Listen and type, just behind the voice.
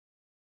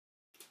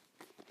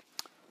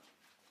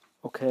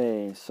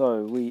Okay,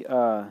 so we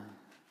are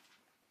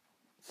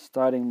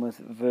starting with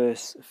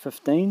verse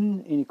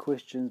 15. Any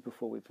questions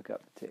before we pick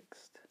up the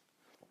text?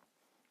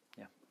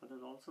 Yeah. But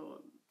there's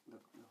also the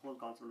whole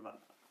concept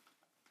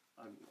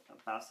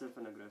of passive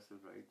and aggressive,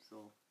 right? So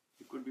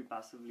you could be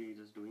passively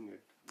just doing it.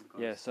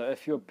 Yeah, so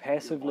if you're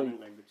passively... You're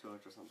like the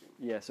church or something.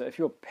 Yeah, so if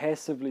you're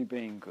passively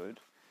being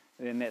good,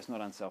 then that's not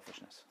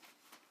unselfishness.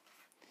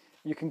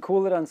 You can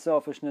call it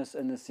unselfishness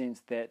in the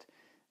sense that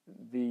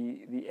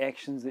the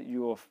actions that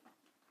you're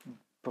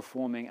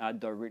performing are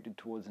directed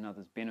towards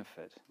another's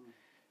benefit.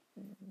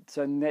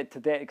 So to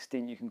that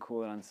extent you can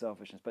call it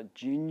unselfishness, but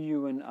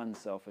genuine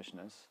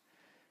unselfishness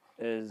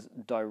is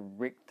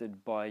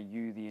directed by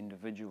you, the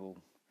individual,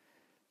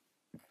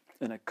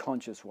 in a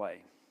conscious way.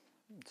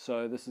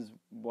 So this is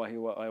why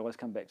I always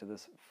come back to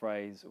this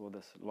phrase or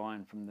this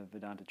line from the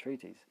Vedanta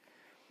treatise.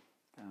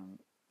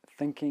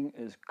 Thinking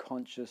is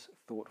conscious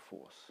thought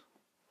force,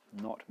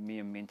 not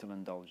mere mental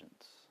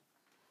indulgence.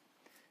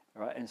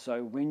 All right? And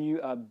so when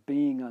you are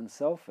being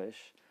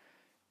unselfish,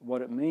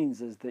 what it means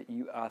is that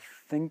you are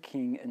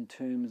thinking in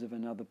terms of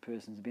another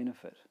person's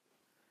benefit.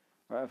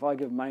 Right? If I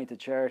give money to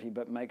charity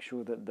but make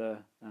sure that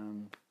the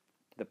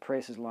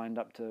press is lined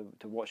up to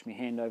watch me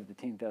hand over the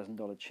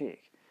 $10,000 check,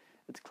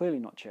 it's clearly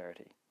not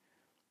charity.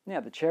 Now,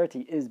 the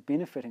charity is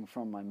benefiting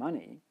from my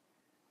money,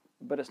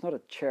 but it's not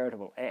a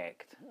charitable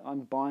act.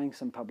 I'm buying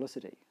some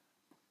publicity.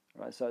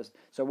 Right? So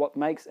what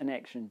makes an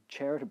action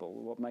charitable,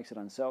 what makes it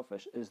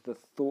unselfish, is the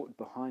thought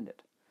behind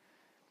it.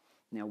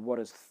 Now, what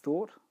is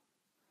thought?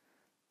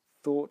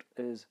 Thought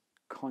is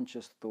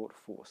conscious thought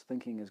force.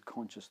 Thinking is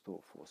conscious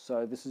thought force.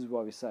 So this is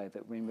why we say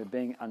that when we're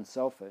being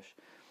unselfish,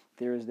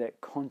 there is that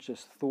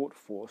conscious thought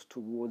force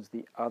towards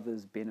the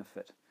other's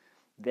benefit.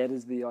 That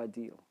is the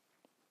ideal.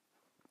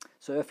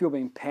 So if you're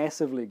being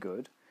passively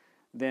good,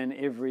 then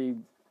every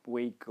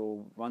week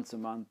or once a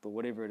month or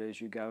whatever it is,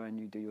 you go and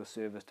you do your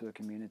service to a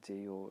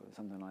community or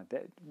something like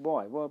that.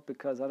 Why? Well,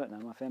 because, I don't know,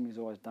 my family's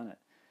always done it.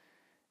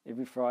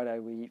 Every Friday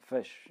we eat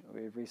fish, or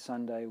every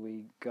Sunday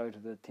we go to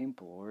the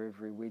temple, or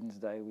every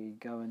Wednesday we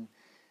go and,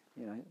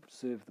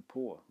 serve the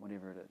poor,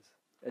 whatever it is.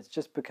 It's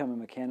just become a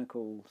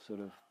mechanical sort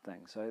of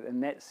thing. So in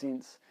that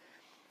sense,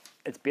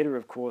 it's better,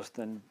 of course,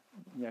 than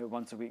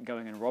once a week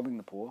going and robbing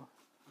the poor.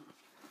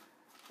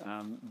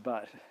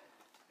 But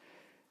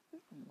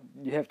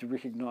you have to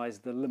recognise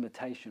the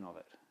limitation of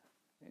it.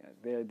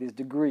 There's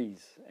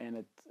degrees,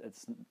 and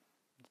it's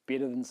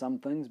better than some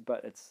things,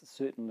 but it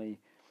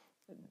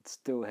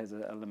still has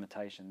a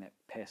limitation, that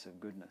passive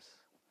goodness.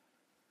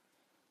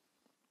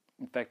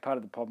 In fact, part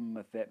of the problem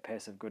with that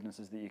passive goodness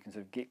is that you can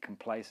sort of get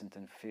complacent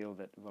and feel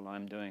that, well,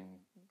 I'm doing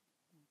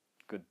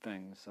good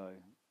things, so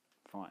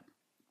fine.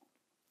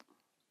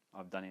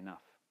 I've done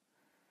enough.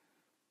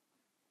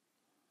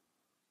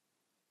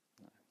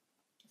 No.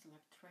 It's like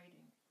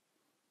trading.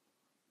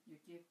 You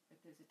give, if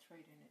there's a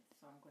trade in it,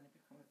 so I'm going to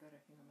become a better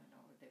human,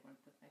 or they want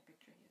to put my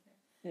picture here there.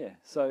 Yeah,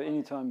 so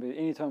anytime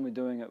we're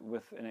doing it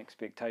with an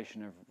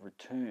expectation of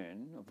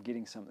return, of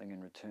getting something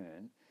in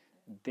return,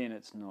 then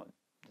it's not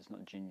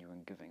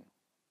genuine giving.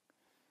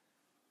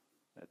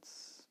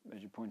 It's,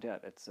 as you point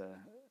out, it's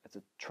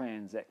a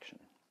transaction.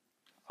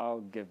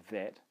 I'll give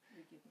that,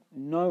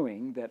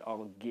 knowing that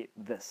I'll get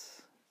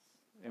this,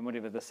 and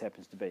whatever this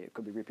happens to be. It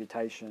could be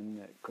reputation,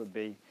 it could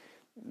be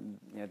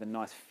the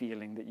nice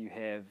feeling that you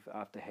have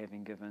after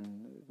having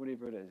given,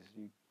 whatever it is,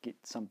 you get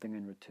something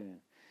in return.